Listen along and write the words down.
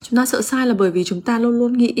Chúng ta sợ sai là bởi vì chúng ta luôn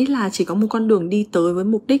luôn nghĩ là chỉ có một con đường đi tới với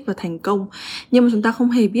mục đích và thành công. Nhưng mà chúng ta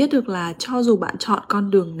không hề biết được là cho dù bạn chọn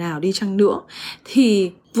con đường nào đi chăng nữa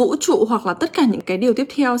thì vũ trụ hoặc là tất cả những cái điều tiếp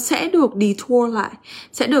theo sẽ được detour lại,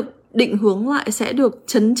 sẽ được định hướng lại, sẽ được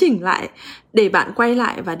chấn chỉnh lại để bạn quay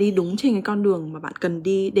lại và đi đúng trên cái con đường mà bạn cần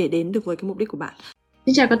đi để đến được với cái mục đích của bạn.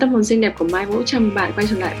 Xin chào các tâm hồn xinh đẹp của Mai Vũ, chào mừng bạn quay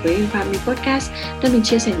trở lại với Empower Me Podcast, nơi mình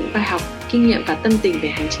chia sẻ những bài học, kinh nghiệm và tâm tình về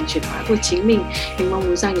hành trình chuyển hóa của chính mình. Mình mong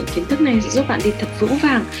muốn rằng những kiến thức này sẽ giúp bạn đi thật vững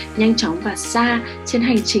vàng, nhanh chóng và xa trên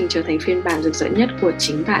hành trình trở thành phiên bản rực rỡ nhất của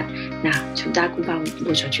chính bạn. Nào, chúng ta cùng vào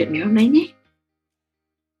buổi trò chuyện ngày hôm nay nhé.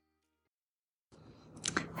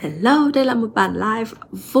 Hello, đây là một bản live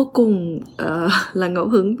vô cùng là ngẫu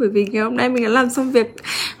hứng bởi vì ngày hôm nay mình đã làm xong việc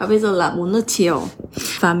và bây giờ là 4 giờ chiều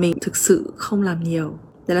và mình thực sự không làm nhiều.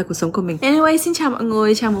 Đây là cuộc sống của mình. Anyway, xin chào mọi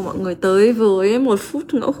người, chào mừng mọi người tới với 1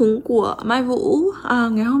 phút ngẫu hứng của Mai Vũ.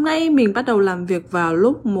 Ngày hôm nay mình bắt đầu làm việc vào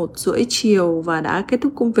lúc 1:30 chiều và đã kết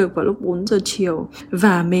thúc công việc vào lúc 4 giờ chiều.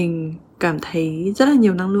 Và mình cảm thấy rất là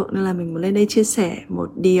nhiều năng lượng nên là mình muốn lên đây chia sẻ một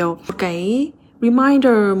điều, một cái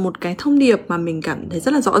reminder, một cái thông điệp mà mình cảm thấy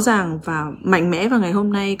rất là rõ ràng và mạnh mẽ vào ngày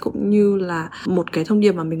hôm nay, cũng như là một cái thông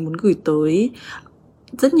điệp mà mình muốn gửi tới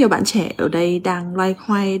rất nhiều bạn trẻ ở đây đang loay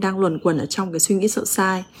hoay, đang luẩn quẩn ở trong cái suy nghĩ sợ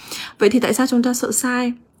sai. Vậy thì tại sao chúng ta sợ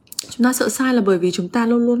sai? Chúng ta sợ sai là bởi vì chúng ta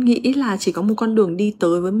luôn luôn nghĩ là chỉ có một con đường đi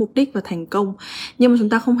tới với mục đích và thành công. Nhưng mà chúng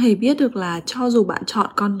ta không hề biết được là cho dù bạn chọn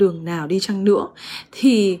con đường nào đi chăng nữa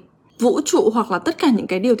thì vũ trụ hoặc là tất cả những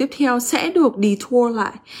cái điều tiếp theo sẽ được detour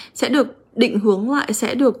lại, sẽ được định hướng lại,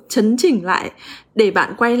 sẽ được chấn chỉnh lại để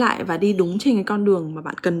bạn quay lại và đi đúng trên cái con đường mà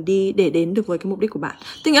bạn cần đi để đến được với cái mục đích của bạn.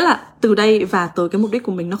 Tức nghĩa là từ đây và tới cái mục đích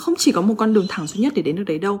của mình nó không chỉ có một con đường thẳng duy nhất để đến được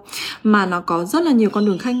đấy đâu, mà nó có rất là nhiều con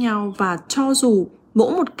đường khác nhau. Và cho dù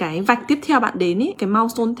mỗi một cái vạch tiếp theo bạn đến ý, cái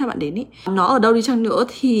milestone theo bạn đến ý, nó ở đâu đi chăng nữa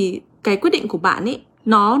thì cái quyết định của bạn ý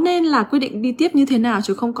nó nên là quyết định đi tiếp như thế nào,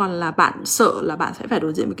 chứ không còn là bạn sợ là bạn sẽ phải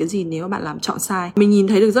đối diện với cái gì nếu mà bạn làm chọn sai. Mình nhìn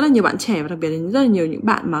thấy được rất là nhiều bạn trẻ và đặc biệt là rất là nhiều những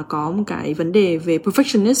bạn mà có một cái vấn đề về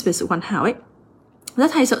perfectionist, về sự hoàn hảo ấy,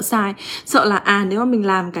 rất hay sợ sai. Sợ là nếu mà mình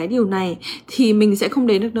làm cái điều này thì mình sẽ không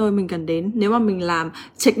đến được nơi mình cần đến. Nếu mà mình làm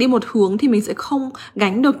chệch đi một hướng thì mình sẽ không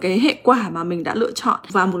gánh được cái hệ quả mà mình đã lựa chọn.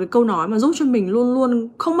 Và một cái câu nói mà giúp cho mình luôn luôn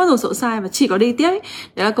không bao giờ sợ sai và chỉ có đi tiếp ấy,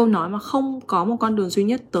 đấy là câu nói mà không có một con đường duy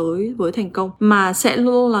nhất tới với thành công, mà sẽ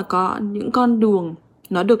luôn là có những con đường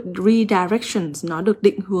nó được redirections, nó được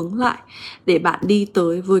định hướng lại để bạn đi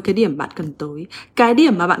tới với cái điểm bạn cần tới. Cái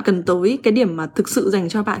điểm mà bạn cần tới, cái điểm mà thực sự dành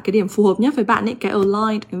cho bạn, cái điểm phù hợp nhất với bạn ấy, cái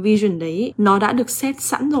aligned, cái vision đấy, nó đã được set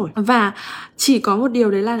sẵn rồi. Và chỉ có một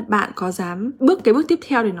điều đấy là bạn có dám bước cái bước tiếp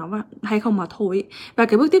theo để nó hay không mà thôi. Và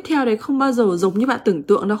cái bước tiếp theo đấy không bao giờ giống như bạn tưởng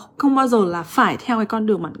tượng đâu, không bao giờ là phải theo cái con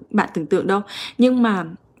đường mà bạn tưởng tượng đâu. Nhưng mà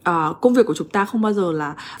công việc của chúng ta không bao giờ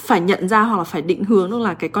là phải nhận ra hoặc là phải định hướng được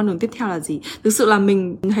là cái con đường tiếp theo là gì. Thực sự là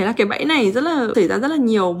mình thấy là cái bẫy này xảy ra rất là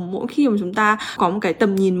nhiều mỗi khi mà chúng ta có một cái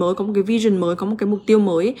tầm nhìn mới, có một cái vision mới, có một cái mục tiêu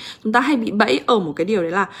mới. Chúng ta hay bị bẫy ở một cái điều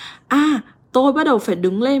đấy là tôi bắt đầu phải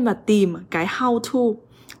đứng lên và tìm cái how to,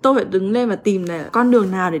 tôi phải đứng lên và tìm là con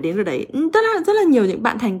đường nào để đến được đấy. Rất là nhiều những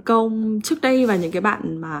bạn thành công trước đây và những cái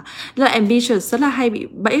bạn mà rất là ambitious rất là hay bị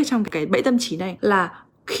bẫy trong cái bẫy tâm trí này, là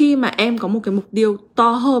khi mà em có một cái mục tiêu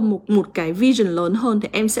to hơn, một cái vision lớn hơn thì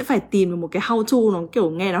em sẽ phải tìm được một cái how to nó kiểu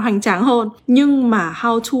nghe nó hoành tráng hơn. Nhưng mà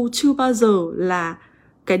how to chưa bao giờ là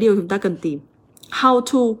cái điều chúng ta cần tìm. How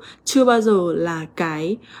to chưa bao giờ là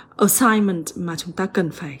cái assignment mà chúng ta cần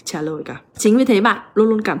phải trả lời cả. Chính vì thế bạn luôn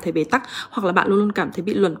luôn cảm thấy bế tắc, hoặc là bạn luôn luôn cảm thấy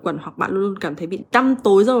bị luẩn quẩn, hoặc bạn luôn luôn cảm thấy bị tăm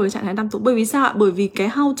tối rồi, trạng thái tăm tối. Bởi vì sao ạ? Bởi vì cái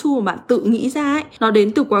how to mà bạn tự nghĩ ra ấy, nó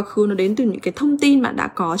đến từ quá khứ, nó đến từ những cái thông tin bạn đã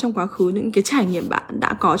có trong quá khứ, những cái trải nghiệm bạn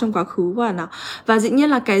đã có trong quá khứ. Và dĩ nhiên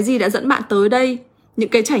là cái gì đã dẫn bạn tới đây, những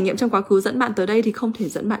cái trải nghiệm trong quá khứ dẫn bạn tới đây thì không thể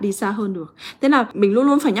dẫn bạn đi xa hơn được. Thế là mình luôn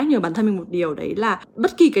luôn phải nhắc nhở bản thân mình một điều, đấy là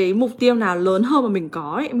bất kỳ cái mục tiêu nào lớn hơn mà mình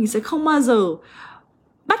có ấy, mình sẽ không bao giờ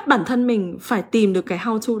bắt bản thân mình phải tìm được cái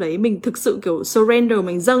how to đấy. Mình thực sự kiểu surrender,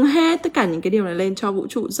 mình dâng hết tất cả những cái điều này lên cho vũ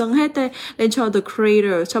trụ, dâng hết lên cho the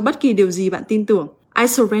creator, cho bất kỳ điều gì bạn tin tưởng. I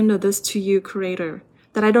surrender this to you, creator,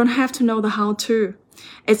 that I don't have to know the how to.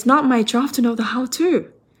 It's not my job to know the how to.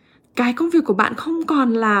 Cái công việc của bạn không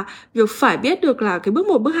còn là việc phải biết được là cái bước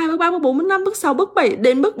 1, bước 2, bước 3, bước 4, bước 5, bước 6, bước 7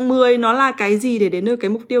 đến bước 10 nó là cái gì để đến được cái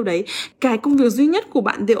mục tiêu đấy. Cái công việc duy nhất của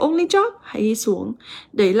bạn, the only job, hãy đi xuống.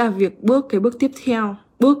 Đấy là việc bước cái bước tiếp theo.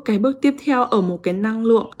 Bước cái bước tiếp theo ở một cái năng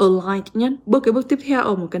lượng aligned nhất. Bước cái bước tiếp theo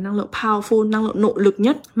ở một cái năng lượng powerful, năng lượng nội lực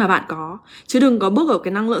nhất mà bạn có. Chứ đừng có bước ở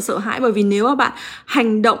cái năng lượng sợ hãi. Bởi vì nếu mà bạn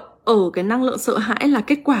hành động ở cái năng lượng sợ hãi là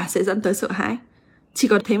kết quả sẽ dẫn tới sợ hãi. Chỉ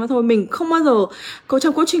có thế mà thôi. Mình không bao giờ,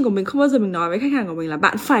 trong coaching của mình không bao giờ mình nói với khách hàng của mình là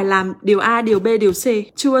bạn phải làm điều A, điều B, điều C.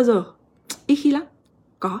 Chưa bao giờ. Ít khi lắm.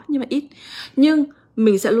 có nhưng mà ít. Nhưng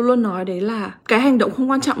mình sẽ luôn luôn nói đấy là cái hành động không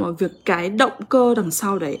quan trọng ở việc cái động cơ đằng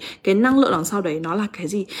sau đấy, cái năng lượng đằng sau đấy nó là cái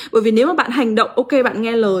gì. Bởi vì nếu mà bạn hành động, ok, bạn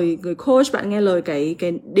nghe lời người coach, bạn nghe lời cái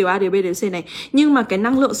điều A, điều B, điều C này, nhưng mà cái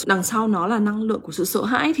năng lượng đằng sau nó là năng lượng của sự sợ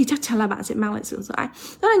hãi thì chắc chắn là bạn sẽ mang lại sự sợ hãi.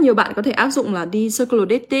 Rất là nhiều bạn có thể áp dụng là đi circle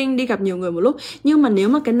dating, đi gặp nhiều người một lúc, nhưng mà nếu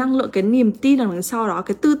mà cái năng lượng, cái niềm tin đằng sau đó,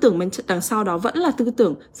 cái tư tưởng bên đằng sau đó vẫn là tư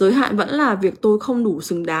tưởng giới hạn, vẫn là việc tôi không đủ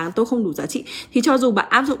xứng đáng, tôi không đủ giá trị, thì cho dù bạn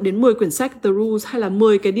áp dụng đến 10 quyển sách The Rules hay là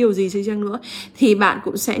 10 cái điều gì chứ chăng nữa thì bạn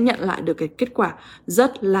cũng sẽ nhận lại được cái kết quả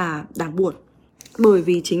rất là đáng buồn. Bởi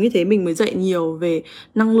vì chính vì thế mình mới dạy nhiều về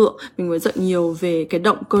năng lượng, mình mới dạy nhiều về cái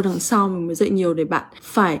động cơ đằng sau, mình mới dạy nhiều để bạn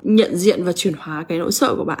phải nhận diện và chuyển hóa cái nỗi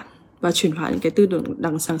sợ của bạn và chuyển hóa những cái tư tưởng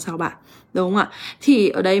đằng sau bạn, đúng không ạ? Thì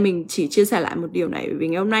ở đây mình chỉ chia sẻ lại một điều này, vì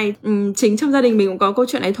ngày hôm nay chính trong gia đình mình cũng có câu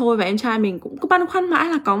chuyện này thôi, và em trai mình cũng có băn khoăn mãi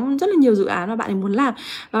là có rất là nhiều dự án mà bạn ấy muốn làm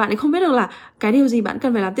và bạn ấy không biết được là cái điều gì bạn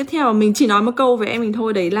cần phải làm tiếp theo. Mình chỉ nói một câu với em mình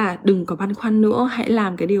thôi, đấy là đừng có băn khoăn nữa, hãy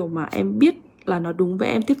làm cái điều mà em biết là nó đúng với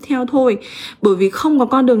em tiếp theo thôi. Bởi vì không có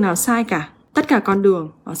con đường nào sai cả, tất cả con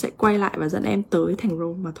đường nó sẽ quay lại và dẫn em tới thành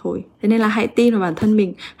Rome mà thôi. Thế nên là hãy tin vào bản thân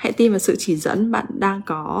mình, hãy tin vào sự chỉ dẫn bạn đang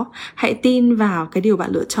có, hãy tin vào cái điều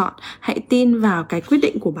bạn lựa chọn, hãy tin vào cái quyết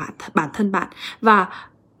định của bản thân bạn. Và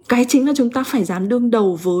cái chính là chúng ta phải dám đương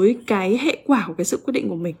đầu với cái hệ quả của cái sự quyết định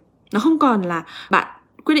của mình. Nó không còn là bạn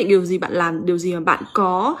quyết định điều gì, bạn làm điều gì mà bạn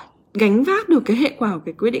có gánh vác được cái hệ quả của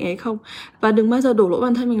cái quyết định ấy không. Và đừng bao giờ đổ lỗi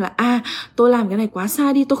bản thân mình là tôi làm cái này quá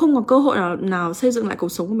sai đi, tôi không có cơ hội nào xây dựng lại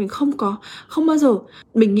cuộc sống của mình. Không bao giờ.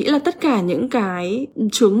 Mình nghĩ là tất cả những cái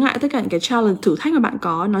chướng ngại, tất cả những cái challenge, thử thách mà bạn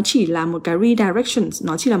có, nó chỉ là một cái redirection,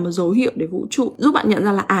 nó chỉ là một dấu hiệu để vũ trụ giúp bạn nhận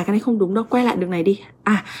ra là cái này không đúng đâu, quay lại đường này đi.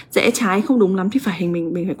 Rẽ trái không đúng lắm thì phải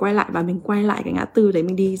mình phải quay lại, và mình quay lại cái ngã tư đấy,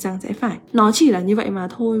 mình đi sang rẽ phải. Nó chỉ là như vậy mà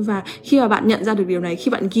thôi. Và khi mà bạn nhận ra được điều này,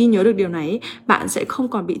 khi bạn ghi nhớ được điều này, bạn sẽ không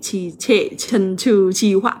còn bị trì trệ, chần chừ,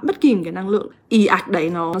 trì hoãn bất kỳ một cái năng lượng ì ạch đấy,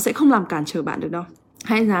 nó sẽ không làm cản trở bạn được đâu.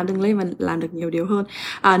 Hãy dám đứng lên và làm được nhiều điều hơn.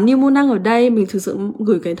 New Moon đang ở đây, mình thực sự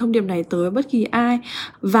gửi cái thông điệp này tới bất kỳ ai.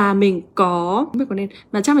 Và mình không biết có nên,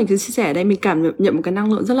 mà chắc mình cứ chia sẻ ở đây, mình cảm nhận một cái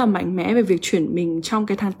năng lượng rất là mạnh mẽ về việc chuyển mình trong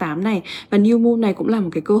cái tháng 8 này. Và New Moon này cũng là một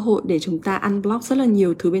cái cơ hội để chúng ta unblock rất là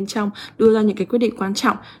nhiều thứ bên trong, đưa ra những cái quyết định quan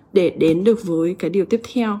trọng để đến được với cái điều tiếp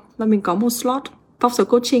theo. Và mình có một slot Voxer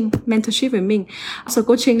Coaching, mentorship với mình. Voxer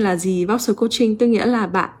Coaching là gì? Voxer Coaching tức nghĩa là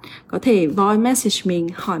bạn có thể voice message mình,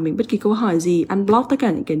 hỏi mình bất kỳ câu hỏi gì, unblock tất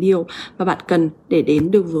cả những cái điều mà bạn cần để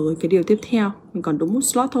đến được với cái điều tiếp theo. Mình còn đúng một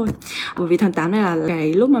slot thôi. Bởi vì tháng 8 này là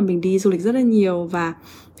cái lúc mà mình đi du lịch rất là nhiều, và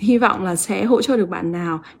hy vọng là sẽ hỗ trợ được bạn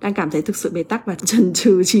nào đang cảm thấy thực sự bế tắc và chần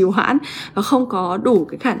chừ, trì hoãn và không có đủ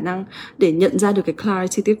cái khả năng để nhận ra được cái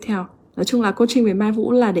clarity tiếp theo. Nói chung là coaching với Mai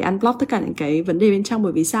Vũ là để unblock tất cả những cái vấn đề bên trong.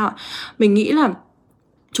 Bởi vì sao ạ? Mình nghĩ là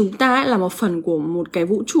chúng ta là một phần của một cái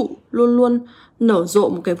vũ trụ luôn luôn nở rộ,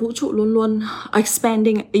 một cái vũ trụ luôn luôn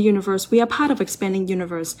expanding universe. We are part of expanding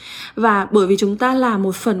universe. Và bởi vì chúng ta là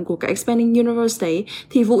một phần của cái expanding universe đấy,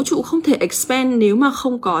 thì vũ trụ không thể expand nếu mà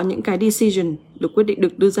không có những cái decision được quyết định,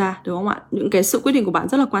 được đưa ra, đúng không ạ? Những cái sự quyết định của bạn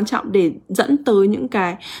rất là quan trọng để dẫn tới những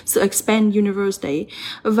cái sự expand universe đấy.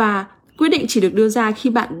 Và quyết định chỉ được đưa ra khi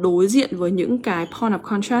bạn đối diện với những cái point of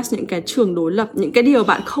contrast, những cái trường đối lập, những cái điều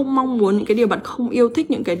bạn không mong muốn, những cái điều bạn không yêu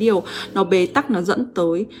thích, những cái điều nó bế tắc, nó dẫn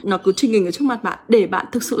tới, nó cứ trình hình ở trước mặt bạn, để bạn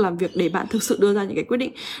thực sự làm việc, để bạn thực sự đưa ra những cái quyết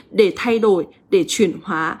định, để thay đổi, để chuyển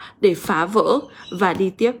hóa, để phá vỡ và đi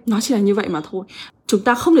tiếp. Nó chỉ là như vậy mà thôi. Chúng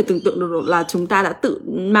ta không thể tưởng tượng được là chúng ta đã tự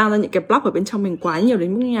mang ra những cái block ở bên trong mình quá nhiều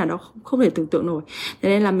đến mức như nào đó, không thể tưởng tượng nổi. Thế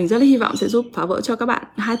nên là mình rất là hy vọng sẽ giúp phá vỡ cho các bạn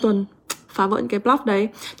 2 tuần, phá vỡ những cái block đấy.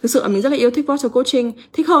 Thực sự là mình rất là yêu thích Voxer Coaching,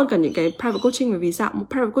 thích hơn cả những cái private coaching. Bởi vì sao? Một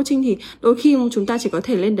private coaching thì đôi khi chúng ta chỉ có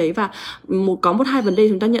thể lên đấy và có 1-2 vấn đề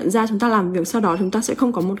chúng ta nhận ra, chúng ta làm việc, sau đó chúng ta sẽ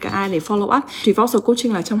không có một cái ai để follow up. Thì Voxer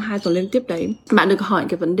Coaching là trong 2 tuần liên tiếp đấy, bạn được hỏi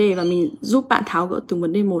cái vấn đề và mình giúp bạn tháo gỡ từng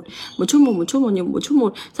vấn đề một chút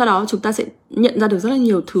một. Sau đó chúng ta sẽ nhận ra được rất là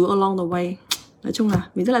nhiều thứ along the way. Nói chung là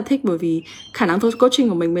mình rất là thích, bởi vì khả năng coaching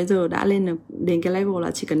của mình bây giờ đã lên đến cái level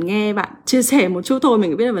là chỉ cần nghe bạn chia sẻ một chút thôi,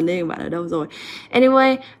 mình cũng biết là vấn đề của bạn ở đâu rồi.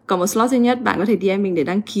 Anyway, có một slot duy nhất, bạn có thể DM mình để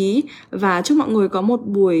đăng ký. Và chúc mọi người có một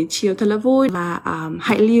buổi chiều thật là vui. Và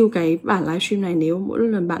hãy lưu cái bản livestream này nếu mỗi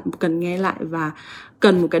lần bạn cần nghe lại và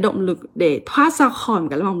cần một cái động lực để thoát ra khỏi một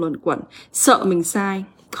cái vòng luẩn quẩn, sợ mình sai.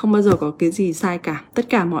 Không bao giờ có cái gì sai cả. Tất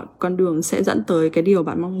cả mọi con đường sẽ dẫn tới cái điều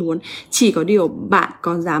bạn mong muốn. Chỉ có điều bạn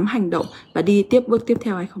có dám hành động và đi tiếp bước tiếp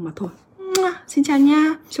theo hay không mà thôi. Xin chào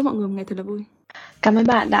nha. Chúc mọi người một ngày thật là vui. Cảm ơn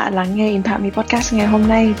bạn đã lắng nghe Impact Me Podcast ngày hôm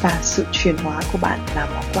nay, và sự chuyển hóa của bạn là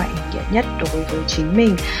món quà ý nghĩa nhất đối với chính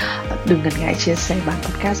mình. Đừng ngần ngại chia sẻ bản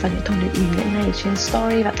podcast và những thông điệp ý nghĩa này trên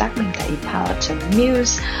story và tag mình tại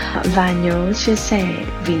empower.muse. Và nhớ chia sẻ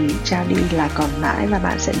vì trao đi là còn mãi, và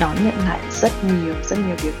bạn sẽ đón nhận lại rất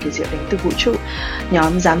nhiều điều kỳ diệu đến từ vũ trụ.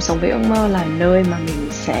 Nhóm Dám Sống Với Ước Mơ là nơi mà mình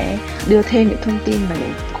sẽ đưa thêm những thông tin và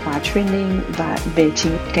những khóa training và về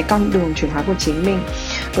chính cái con đường chuyển hóa của chính mình.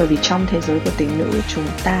 Bởi vì trong thế giới của tình nữ, chúng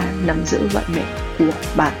ta nắm giữ vận mệnh của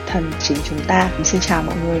bản thân chính chúng ta. Mình xin chào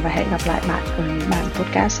mọi người và hẹn gặp lại bạn ở những bản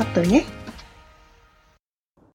podcast sắp tới nhé.